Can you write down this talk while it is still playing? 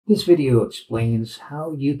This video explains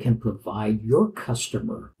how you can provide your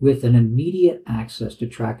customer with an immediate access to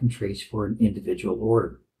track and trace for an individual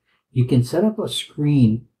order. You can set up a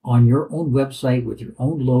screen on your own website with your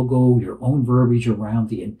own logo, your own verbiage around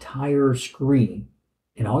the entire screen.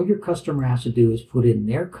 And all your customer has to do is put in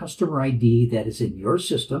their customer ID that is in your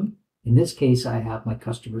system. In this case, I have my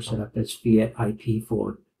customer set up as Fiat IP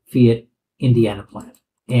for Fiat Indiana plant.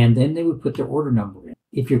 And then they would put their order number in.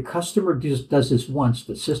 If your customer just does this once,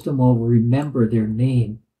 the system will remember their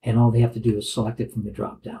name, and all they have to do is select it from the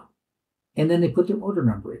drop down. And then they put their order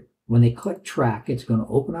number in. When they click track, it's going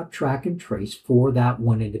to open up track and trace for that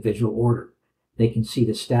one individual order. They can see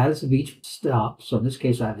the status of each stop. So in this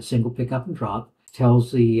case, I have a single pickup and drop.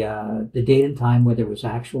 Tells the date and time, whether it was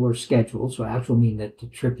actual or scheduled. So actual meaning that the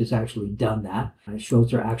trip has actually done that. It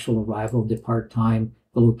shows their actual arrival, depart time,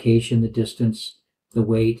 the location, the distance, the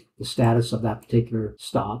weight, the status of that particular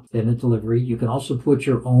stop, then the delivery. You can also put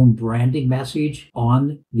your own branding message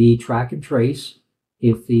on the track and trace.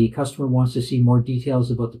 If the customer wants to see more details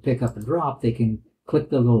about the pickup and drop, they can click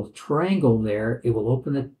the little triangle there. It will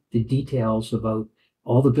open the details about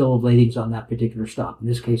all the bill of ladings on that particular stop. In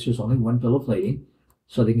this case, there's only one bill of lading.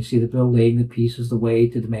 So they can see the bill of lading, the pieces, the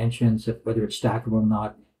weight, the dimensions, whether it's stackable or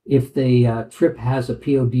not. If the trip has a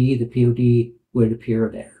POD, the POD would appear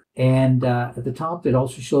there. And at the top, it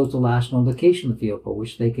also shows the last known location of the vehicle,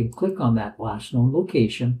 which they can click on that last known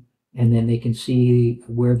location, and then they can see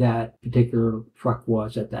where that particular truck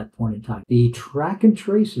was at that point in time. The track and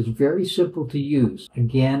trace is very simple to use.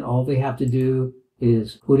 Again, all they have to do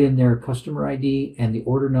is put in their customer ID and the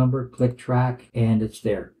order number, click track, and it's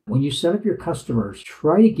there. When you set up your customers,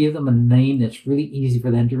 try to give them a name that's really easy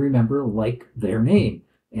for them to remember, like their name.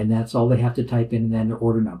 And that's all they have to type in, and then their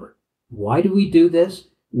order number. Why do we do this?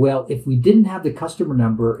 Well, if we didn't have the customer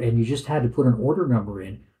number and you just had to put an order number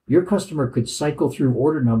in, your customer could cycle through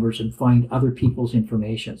order numbers and find other people's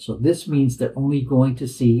information. So this means they're only going to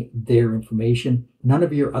see their information. None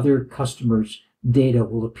of your other customers' data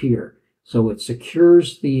will appear. So it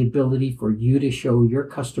secures the ability for you to show your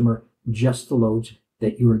customer just the loads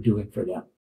that you are doing for them.